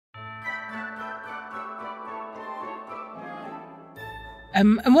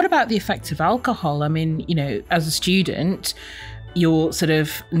And what about the effects of alcohol? I mean, you know, as a student, your sort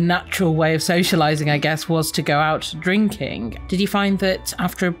of natural way of socializing, I guess, was to go out drinking. Did you find that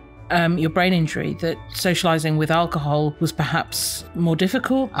after your brain injury that socializing with alcohol was perhaps more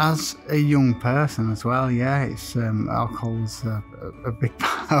difficult? As a young person as well, yeah, it's alcohol's a big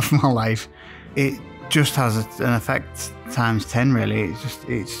part of my life. It just has an effect times 10, really.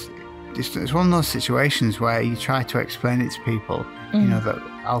 It's one of those situations where you try to explain it to people, you know, that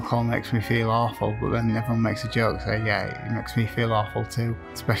alcohol makes me feel awful, but then everyone makes a joke, say, yeah, it makes me feel awful too,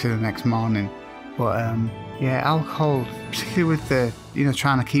 especially the next morning. But yeah, alcohol, particularly with the, you know,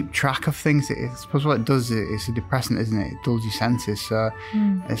 trying to keep track of things, I suppose what it does, it's a depressant, isn't it? It dulls your senses. So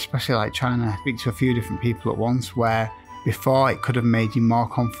especially like trying to speak to a few different people at once, where before it could have made you more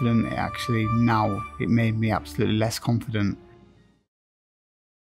confident, now it made me absolutely less confident.